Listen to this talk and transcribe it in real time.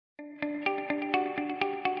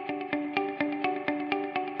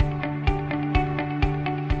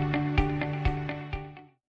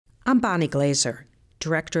I'm Bonnie Glaser,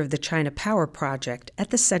 Director of the China Power Project at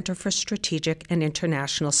the Center for Strategic and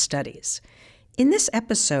International Studies. In this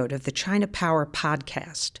episode of the China Power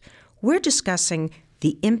Podcast, we're discussing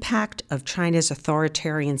the impact of China's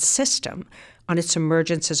authoritarian system on its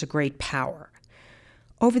emergence as a great power.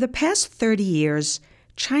 Over the past 30 years,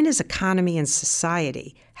 China's economy and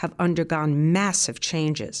society have undergone massive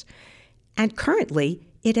changes, and currently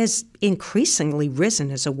it has increasingly risen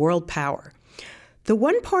as a world power. The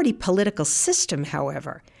one-party political system,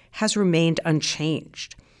 however, has remained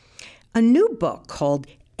unchanged. A new book called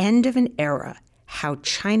End of an Era: How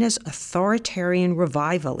China's Authoritarian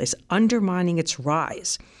Revival is Undermining Its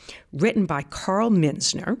Rise, written by Carl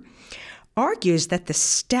Minzner, argues that the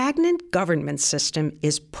stagnant government system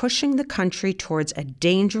is pushing the country towards a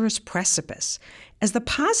dangerous precipice as the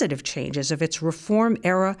positive changes of its reform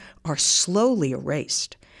era are slowly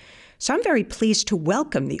erased. So I'm very pleased to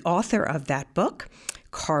welcome the author of that book,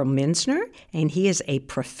 Carl Minzner, and he is a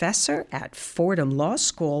professor at Fordham Law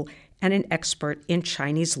School and an expert in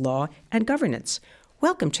Chinese law and governance.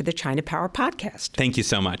 Welcome to the China Power Podcast. Thank you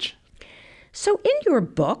so much. So in your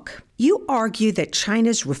book, you argue that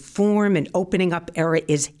China's reform and opening up era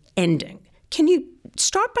is ending. Can you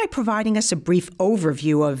start by providing us a brief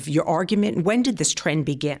overview of your argument, and when did this trend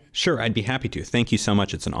begin? Sure, I'd be happy to. Thank you so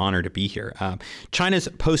much. It's an honor to be here. China's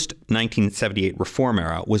post-1978 reform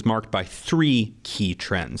era was marked by three key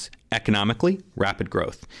trends. Economically, rapid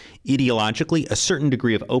growth. Ideologically, a certain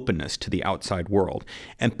degree of openness to the outside world.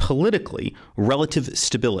 And politically, relative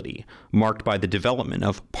stability, marked by the development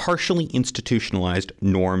of partially institutionalized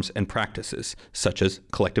norms and practices, such as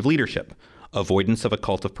collective leadership, avoidance of a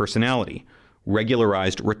cult of personality,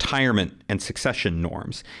 regularized retirement and succession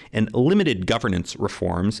norms, and limited governance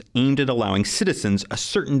reforms aimed at allowing citizens a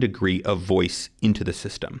certain degree of voice into the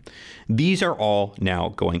system. These are all now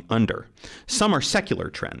going under. Some are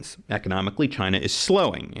secular trends. Economically, China is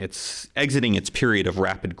slowing. It's exiting its period of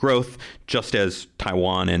rapid growth, just as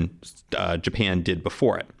Taiwan and Japan did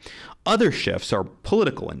before it. Other shifts are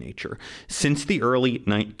political in nature. Since the early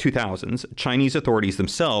 2000s, Chinese authorities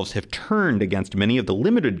themselves have turned against many of the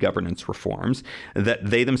limited governance reforms that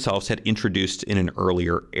they themselves had introduced in an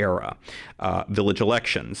earlier era. Village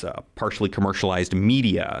elections, partially commercialized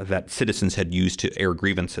media that citizens had used to air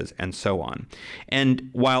grievances, and so on. And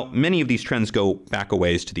while many of these trends go back a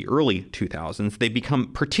ways to the early 2000s, they've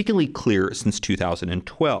become particularly clear since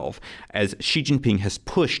 2012, as Xi Jinping has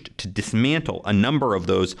pushed to dismantle a number of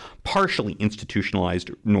those partially institutionalized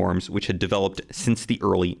norms which had developed since the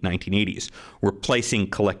early 1980s, replacing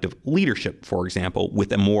collective leadership, for example,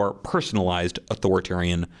 with a more personalized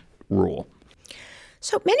authoritarian rule.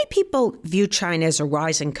 So many people view China as a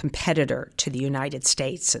rising competitor to the United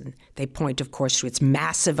States, and they point, of course, to its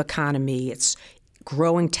massive economy, its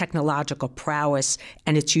growing technological prowess,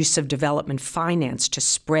 and its use of development finance to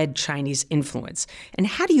spread Chinese influence. And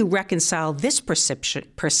how do you reconcile this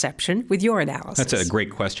perception with your analysis? That's a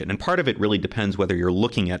great question. And part of it really depends whether you're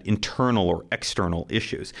looking at internal or external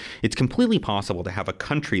issues. It's completely possible to have a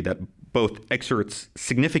country that both exerts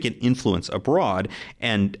significant influence abroad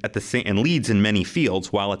and leads in many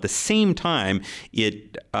fields, while at the same time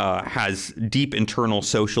it has deep internal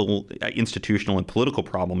social, institutional, and political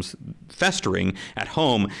problems festering at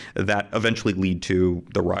home that eventually lead to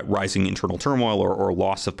the rising internal turmoil or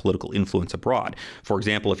loss of political influence abroad. For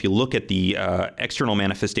example, if you look at the external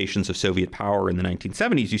manifestations of Soviet power in the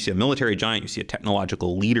 1970s, you see a military giant, you see a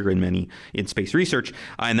technological leader in space research,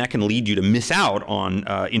 and that can lead you to miss out on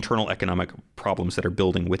internal economic problems that are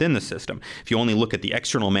building within the system. If you only look at the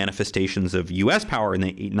external manifestations of U.S. power in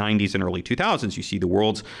the 90s and early 2000s, you see the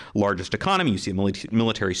world's largest economy, you see a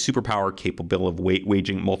military superpower capable of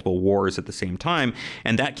waging multiple wars at the same time,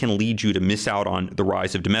 and that can lead you to miss out on the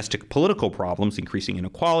rise of domestic political problems, increasing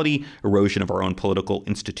inequality, erosion of our own political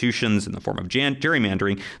institutions in the form of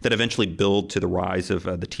gerrymandering that eventually build to the rise of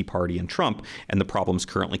the Tea Party and Trump and the problems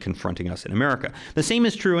currently confronting us in America. The same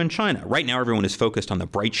is true in China. Right now, everyone is focused on the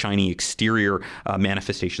bright, shiny exterior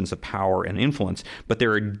manifestations of power and influence, but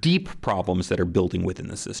there are deep problems that are building within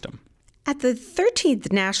the system. At the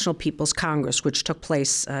 13th National People's Congress, which took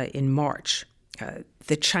place in March,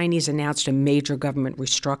 the Chinese announced a major government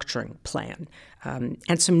restructuring plan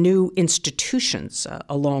and some new institutions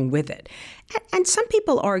along with it. And some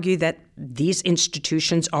people argue that these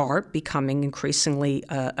institutions are becoming increasingly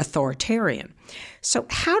authoritarian. So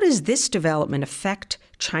how does this development affect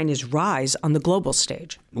China's rise on the global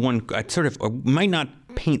stage? One might not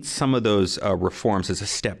paint some of those reforms as a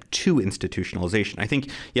step to institutionalization. I think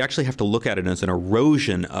you actually have to look at it as an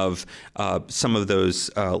erosion of some of those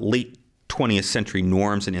late 20th century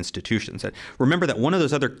norms and institutions. Remember that one of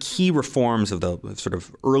those other key reforms of the sort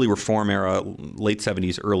of early reform era, late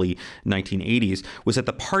 70s, early 1980s, was that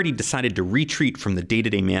the party decided to retreat from the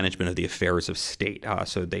day-to-day management of the affairs of state.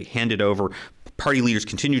 So they handed over. Party leaders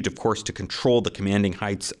continued, of course, to control the commanding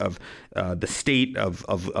heights of the state, of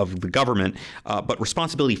the government, but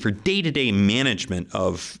responsibility for day-to-day management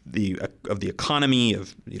of the economy,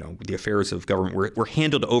 of the affairs of government were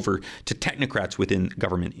handed over to technocrats within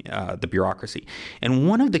government, the bureaucracy. And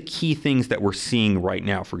one of the key things that we're seeing right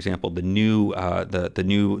now, for example, the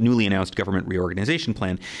newly announced government reorganization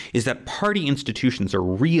plan, is that party institutions are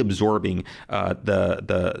reabsorbing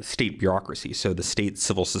the state bureaucracy. So the state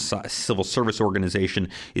civil service organization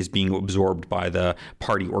is being absorbed by the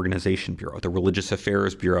Party Organization Bureau. The Religious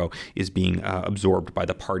Affairs Bureau is being absorbed by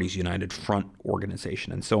the Party's United Front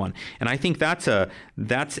organization, and so on. And I think that's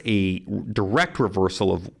a direct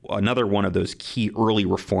reversal of another one of those key early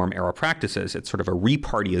reform era practices. It's sort of a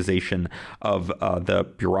repartization of the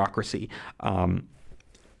bureaucracy.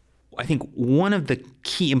 I think one of the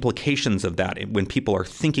key implications of that when people are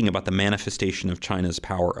thinking about the manifestation of China's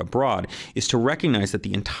power abroad is to recognize that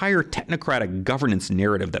the entire technocratic governance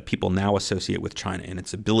narrative that people now associate with China and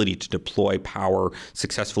its ability to deploy power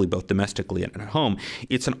successfully both domestically and at home,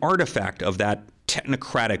 it's an artifact of that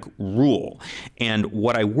technocratic rule. And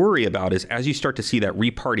what I worry about is as you start to see that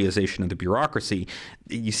repartization of the bureaucracy,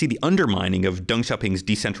 you see the undermining of Deng Xiaoping's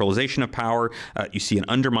decentralization of power. You see an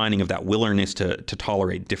undermining of that willingness to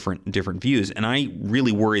tolerate different views. And I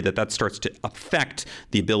really worry that starts to affect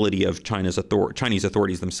the ability of Chinese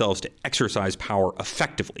authorities themselves to exercise power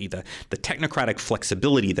effectively. The technocratic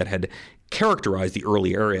flexibility that had characterized the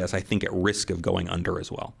early areas, I think, at risk of going under as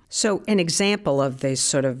well. So an example of this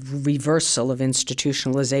sort of reversal of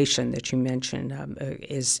institutionalization that you mentioned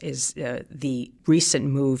is the recent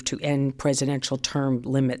move to end presidential term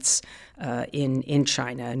limits in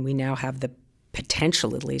China. And we now have the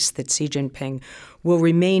potential, at least, that Xi Jinping will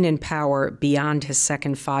remain in power beyond his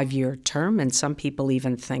second 5-year term, and some people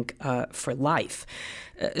even think for life.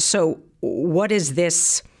 So what is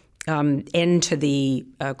this end to the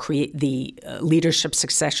leadership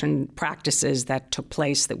succession practices that took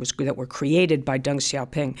place that were created by Deng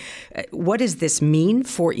Xiaoping? What does this mean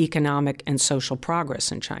for economic and social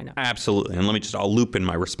progress in China? Absolutely, and I'll loop in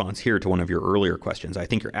my response here to one of your earlier questions. I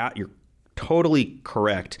think you're totally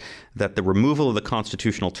correct that the removal of the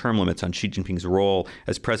constitutional term limits on Xi Jinping's role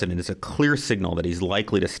as president is a clear signal that he's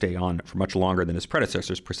likely to stay on for much longer than his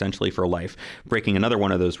predecessors, potentially for life, breaking another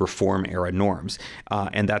one of those reform-era norms.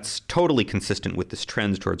 And that's totally consistent with this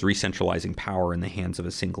trend towards re-centralizing power in the hands of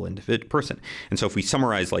a single person. And so if we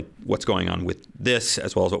summarize what's going on with this,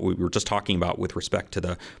 as well as what we were just talking about with respect to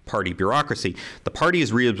the party bureaucracy, the party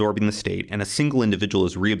is reabsorbing the state, and a single individual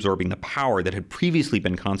is reabsorbing the power that had previously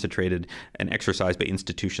been concentrated and exercised by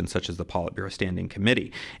institutions such as the Politburo Standing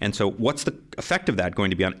Committee. And so what's the effect of that going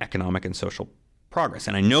to be on economic and social progress?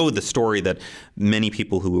 And I know the story that many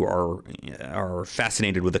people who are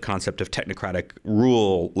fascinated with the concept of technocratic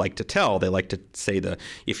rule like to tell. They like to say that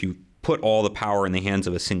if you put all the power in the hands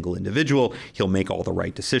of a single individual, he'll make all the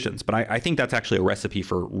right decisions. But I think that's actually a recipe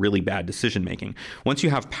for really bad decision making. Once you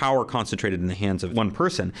have power concentrated in the hands of one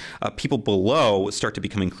person, people below start to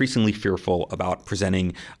become increasingly fearful about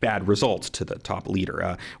presenting bad results to the top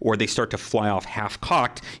leader, or they start to fly off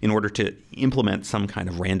half-cocked in order to implement some kind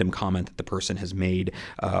of random comment that the person has made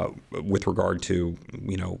with regard to,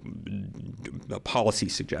 a policy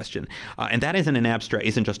suggestion. And that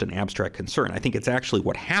isn't just an abstract concern. I think it's actually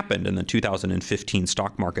what happened in the 2015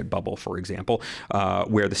 stock market bubble, for example,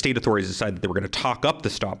 where the state authorities decided that they were going to talk up the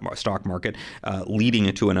stock market, leading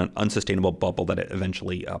into an unsustainable bubble that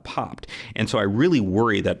eventually popped. And so I really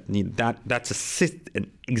worry that's an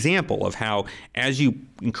example of how, as you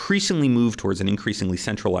increasingly move towards an increasingly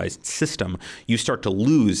centralized system, you start to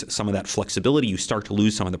lose some of that flexibility, you start to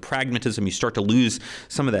lose some of the pragmatism, you start to lose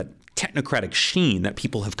some of that technocratic sheen that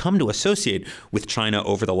people have come to associate with China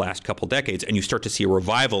over the last couple decades, and you start to see a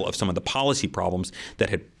revival of some of the policy problems that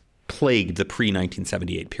had plagued the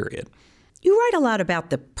pre-1978 period. You write a lot about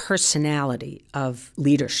the personality of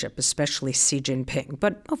leadership, especially Xi Jinping.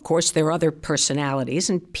 But, of course, there are other personalities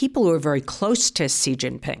and people who are very close to Xi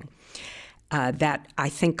Jinping that I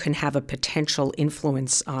think can have a potential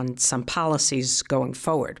influence on some policies going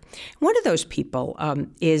forward. One of those people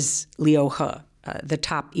is Liu He, the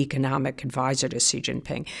top economic advisor to Xi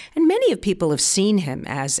Jinping. And many of people have seen him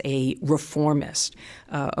as a reformist,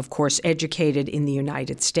 of course, educated in the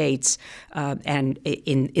United States, and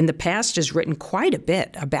in the past has written quite a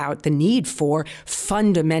bit about the need for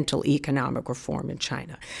fundamental economic reform in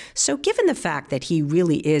China. So given the fact that he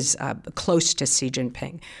really is close to Xi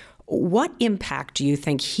Jinping, What impact do you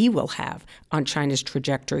think he will have on China's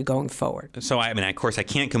trajectory going forward? So, of course, I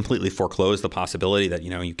can't completely foreclose the possibility that,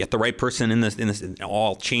 you get the right person in this,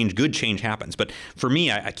 all change, good change happens. But for me,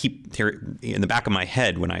 I keep here in the back of my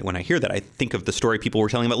head when I hear that, I think of the story people were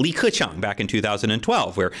telling about Li Keqiang back in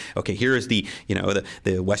 2012, where, okay, here is the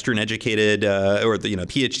Western educated or the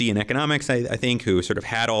PhD in economics, I think, who sort of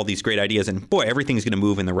had all these great ideas, and boy, everything's going to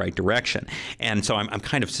move in the right direction. And so I'm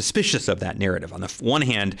kind of suspicious of that narrative. On the one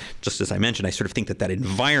hand, just as I mentioned, I sort of think that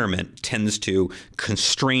environment tends to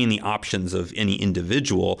constrain the options of any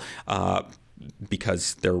individual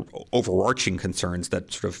because there are overarching concerns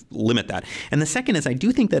that sort of limit that. And the second is I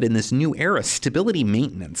do think that in this new era, stability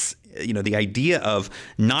maintenance, the idea of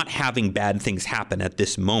not having bad things happen at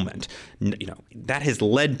this moment, that has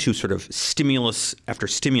led to sort of stimulus after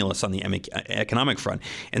stimulus on the economic front.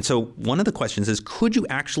 And so one of the questions is, could you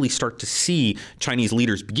actually start to see Chinese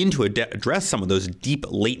leaders begin to address some of those deep,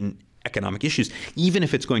 latent economic issues, even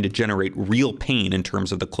if it's going to generate real pain in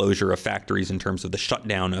terms of the closure of factories, in terms of the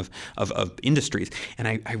shutdown of industries? And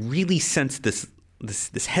I really sense this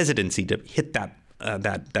hesitancy to hit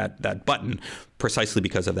that button precisely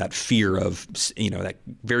because of that fear of, that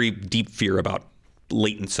very deep fear about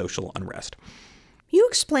latent social unrest. You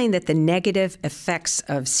explained that the negative effects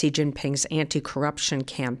of Xi Jinping's anti-corruption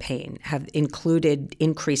campaign have included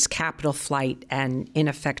increased capital flight and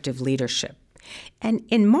ineffective leadership. And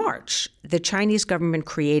in March, the Chinese government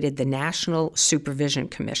created the National Supervision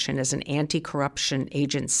Commission as an anti-corruption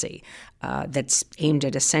agency that's aimed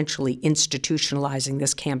at essentially institutionalizing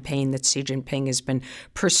this campaign that Xi Jinping has been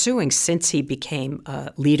pursuing since he became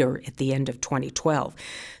leader at the end of 2012.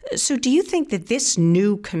 So do you think that this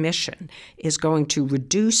new commission is going to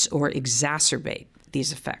reduce or exacerbate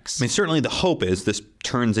these effects? Certainly the hope is this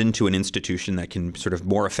turns into an institution that can sort of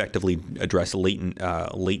more effectively address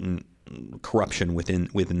latent corruption within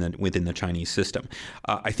the Chinese system.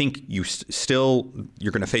 I think you're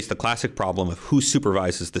going to face the classic problem of who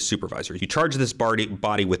supervises the supervisor. You charge this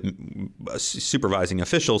body with supervising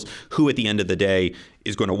officials, who at the end of the day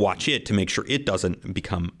is going to watch it to make sure it doesn't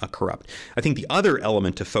become corrupt. I think the other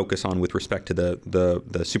element to focus on with respect to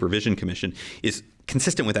the Supervision Commission is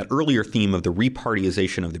consistent with that earlier theme of the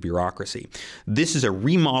repartization of the bureaucracy. This is a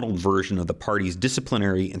remodeled version of the party's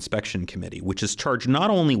disciplinary inspection committee, which is charged not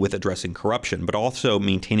only with addressing corruption, but also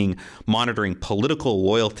monitoring political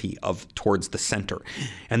loyalty towards the center.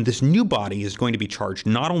 And this new body is going to be charged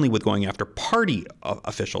not only with going after party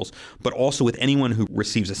officials, but also with anyone who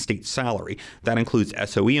receives a state salary. That includes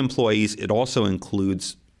SOE employees. It also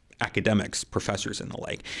includes academics, professors, and the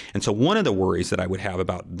like. And so one of the worries that I would have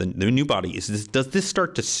about the new body is does this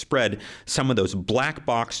start to spread some of those black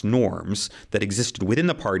box norms that existed within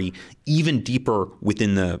the party even deeper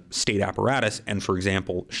within the state apparatus and, for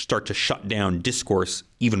example, start to shut down discourse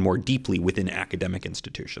even more deeply within academic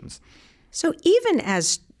institutions? So even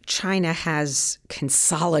as China has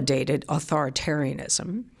consolidated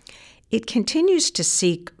authoritarianism, it continues to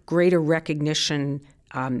seek greater recognition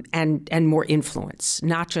and more influence,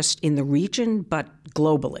 not just in the region, but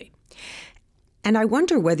globally. And I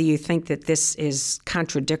wonder whether you think that this is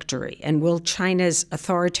contradictory, and will China's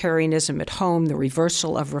authoritarianism at home, the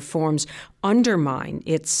reversal of reforms, undermine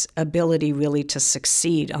its ability really to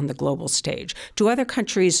succeed on the global stage? Do other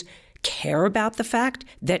countries care about the fact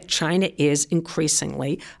that China is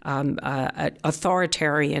increasingly an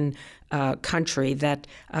authoritarian country that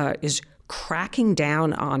is cracking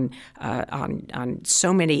down on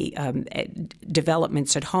so many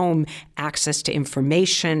developments at home, access to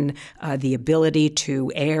information, the ability to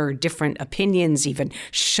air different opinions, even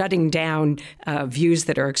shutting down views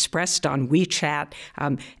that are expressed on WeChat.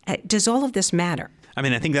 Does all of this matter?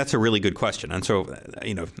 I think that's a really good question. And so,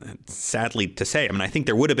 sadly to say, I think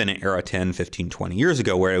there would have been an era 10, 15, 20 years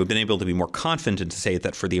ago where I would have been able to be more confident to say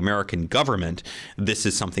that for the American government, this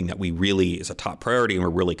is something that we really is a top priority and we're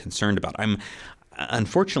really concerned about.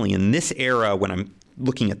 Unfortunately, in this era, when I'm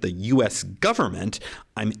looking at the U.S. government,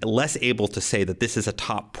 I'm less able to say that this is a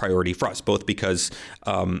top priority for us, both because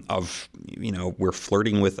we're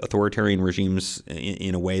flirting with authoritarian regimes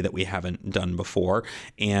in a way that we haven't done before,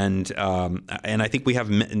 and I think we have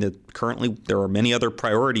currently there are many other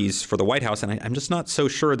priorities for the White House, and I'm just not so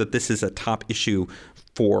sure that this is a top issue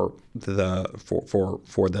for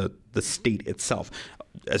the state itself,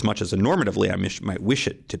 as much as normatively I might wish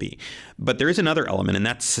it to be. But there is another element, and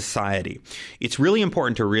that's society. It's really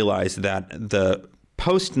important to realize that the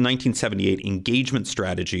post-1978 engagement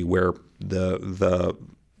strategy, where the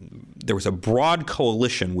there was a broad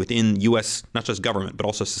coalition within U.S., not just government, but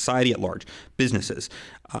also society at large, businesses,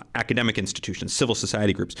 academic institutions, civil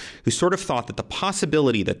society groups, who sort of thought that the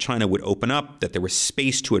possibility that China would open up, that there was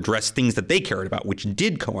space to address things that they cared about, which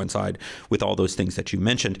did coincide with all those things that you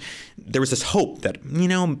mentioned. There was this hope that,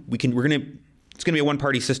 it's going to be a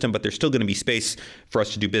one-party system, but there's still going to be space for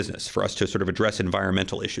us to do business, for us to sort of address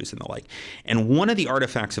environmental issues and the like. And one of the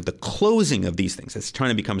artifacts of the closing of these things, as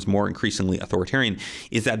China becomes more increasingly authoritarian,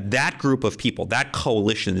 is that group of people, that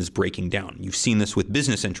coalition is breaking down. You've seen this with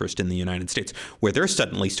business interest in the United States, where they're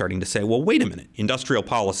suddenly starting to say, well, wait a minute, industrial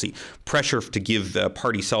policy, pressure to give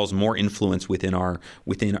party cells more influence within our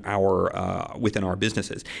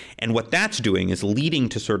businesses. And what that's doing is leading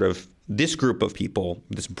to sort of this group of people,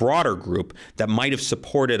 this broader group that might have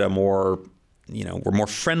supported a more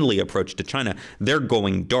friendly approach to China, they're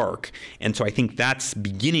going dark. And so I think that's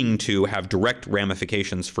beginning to have direct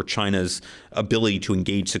ramifications for China's ability to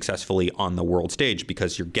engage successfully on the world stage,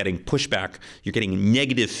 because you're getting pushback, you're getting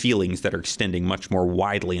negative feelings that are extending much more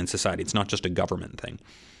widely in society. It's not just a government thing.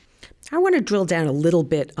 I want to drill down a little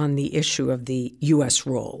bit on the issue of the U.S.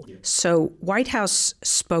 role. So White House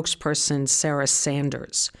spokesperson Sarah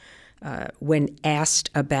Sanders, when asked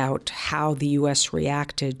about how the U.S.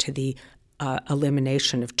 reacted to the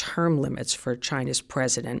elimination of term limits for China's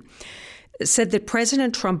president, said that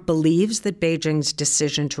President Trump believes that Beijing's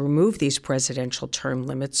decision to remove these presidential term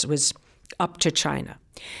limits was up to China.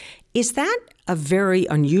 Is that a very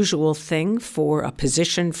unusual thing for a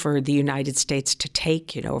position for the United States to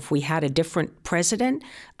take? If we had a different president,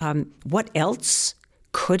 what else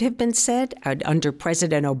could have been said under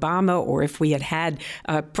President Obama, or if we had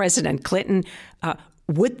President Clinton,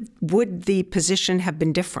 would the position have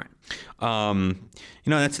been different?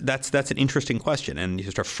 That's an interesting question, and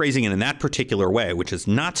you start phrasing it in that particular way, which is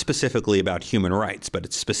not specifically about human rights, but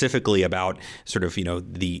it's specifically about sort of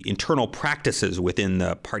the internal practices within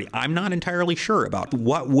the party. I'm not entirely sure about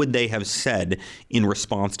what would they have said in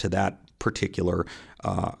response to that particular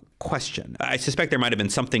question. I suspect there might have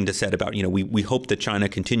been something to said about, we hope that China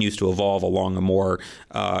continues to evolve along a more,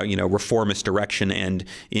 reformist direction. And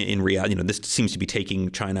in reality, this seems to be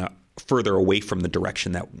taking China further away from the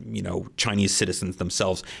direction that Chinese citizens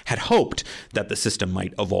themselves had hoped that the system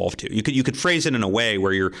might evolve to. You could phrase it in a way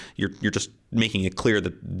where you're just making it clear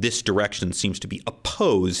that this direction seems to be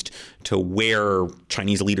opposed to where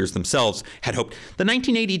Chinese leaders themselves had hoped. The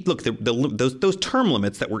 1980 those term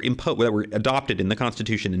limits that were adopted in the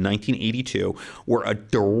Constitution in 1982 were a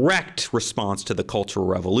direct response to the Cultural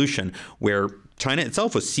Revolution, where China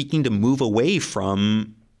itself was seeking to move away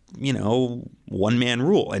from one-man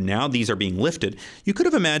rule. And now these are being lifted. You could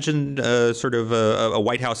have imagined sort of a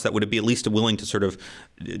White House that would be at least willing to sort of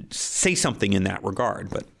say something in that regard,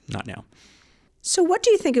 but not now. So what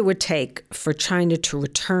do you think it would take for China to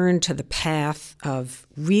return to the path of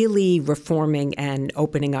really reforming and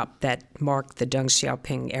opening up that marked the Deng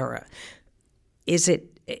Xiaoping era?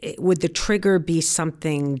 Would the trigger be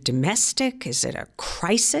something domestic? Is it a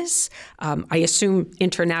crisis? I assume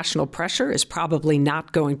international pressure is probably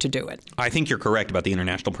not going to do it. I think you're correct about the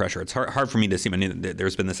international pressure. It's hard for me to see.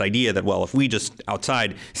 There's been this idea that, well, if we just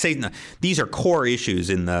outside say these are core issues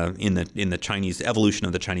in the Chinese evolution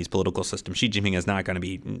of the Chinese political system. Xi Jinping is not going to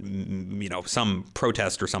be, some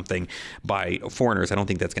protest or something by foreigners. I don't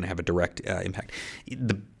think that's going to have a direct impact.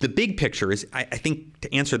 The big picture is, I think,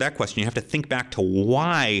 to answer that question, you have to think back to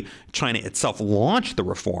why China itself launched the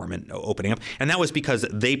reform and opening up. And that was because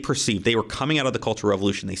they perceived they were coming out of the Cultural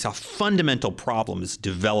Revolution. They saw fundamental problems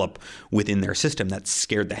develop within their system that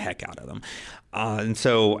scared the heck out of them. And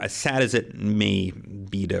so as sad as it may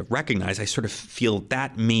be to recognize, I sort of feel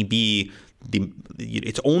that may be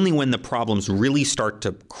it's only when the problems really start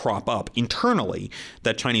to crop up internally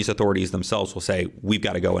that Chinese authorities themselves will say, we've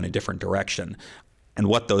got to go in a different direction. And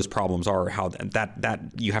what those problems are, how that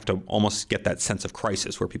you have to almost get that sense of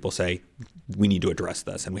crisis where people say, we need to address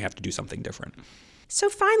this and we have to do something different. So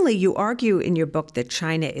finally, you argue in your book that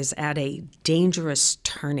China is at a dangerous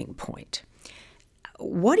turning point.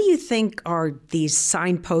 What do you think are these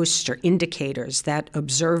signposts or indicators that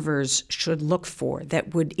observers should look for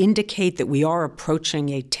that would indicate that we are approaching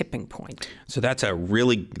a tipping point? So that's a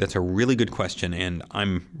really good question, and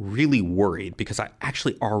I'm really worried because I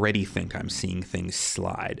actually already think I'm seeing things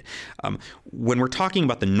slide. When we're talking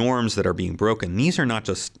about the norms that are being broken, these are not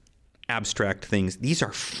just abstract things. These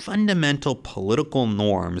are fundamental political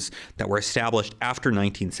norms that were established after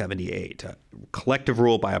 1978. Collective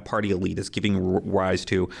rule by a party elite is giving rise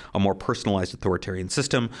to a more personalized authoritarian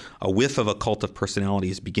system. A whiff of a cult of personality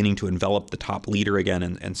is beginning to envelop the top leader again,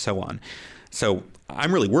 and so on. So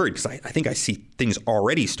I'm really worried because I think I see things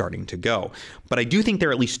already starting to go. But I do think there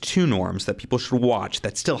are at least two norms that people should watch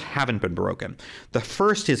that still haven't been broken. The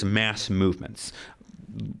first is mass movements.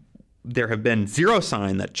 There have been zero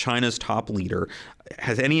sign that China's top leader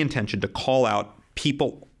has any intention to call out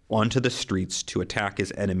people onto the streets to attack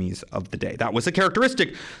his enemies of the day. That was a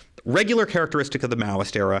regular characteristic of the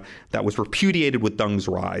Maoist era that was repudiated with Deng's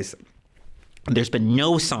rise. There's been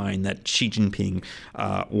no sign that Xi Jinping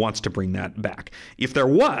wants to bring that back. If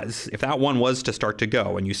that one was to start to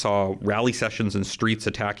go, and you saw rally sessions in streets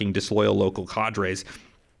attacking disloyal local cadres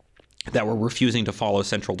that were refusing to follow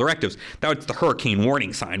central directives, that's the hurricane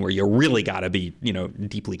warning sign where you really got to be,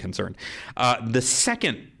 deeply concerned. The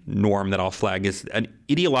second norm that I'll flag is an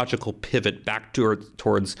ideological pivot back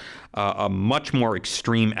towards a much more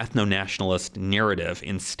extreme ethno-nationalist narrative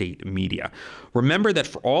in state media. Remember that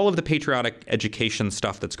for all of the patriotic education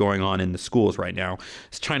stuff that's going on in the schools right now,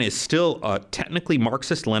 China is still a technically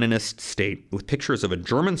Marxist-Leninist state with pictures of a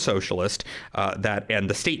German socialist and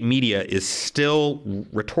the state media is still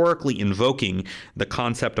rhetorically invoking the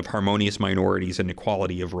concept of harmonious minorities and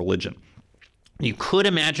equality of religion. You could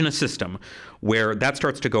imagine a system where that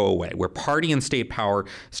starts to go away, where party and state power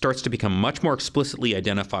starts to become much more explicitly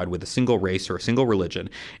identified with a single race or a single religion,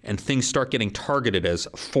 and things start getting targeted as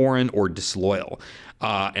foreign or disloyal.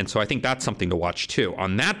 And so I think that's something to watch too.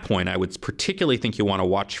 On that point, I would particularly think you want to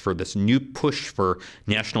watch for this new push for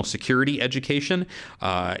national security education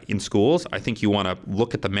in schools. I think you want to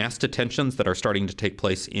look at the mass detentions that are starting to take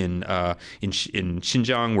place in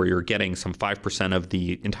Xinjiang, where you're getting some 5% of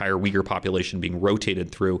the entire Uyghur population being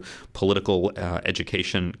rotated through political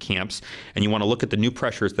education camps. And you want to look at the new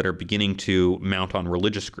pressures that are beginning to mount on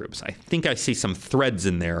religious groups. I think I see some threads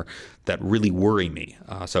in there that really worry me.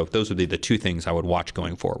 So those would be the two things I would watch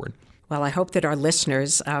going forward. Well, I hope that our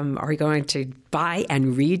listeners are going to buy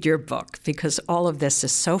and read your book, because all of this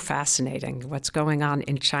is so fascinating. What's going on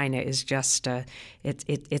in China is just,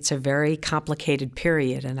 it's a very complicated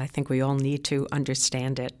period, and I think we all need to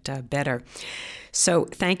understand it better. So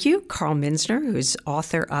thank you, Carl Minzner, who's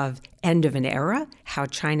author of End of an Era, How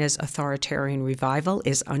China's Authoritarian Revival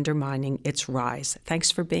is Undermining Its Rise.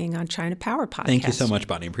 Thanks for being on China Power Podcast. Thank you so much,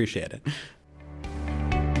 Bonnie. Appreciate it.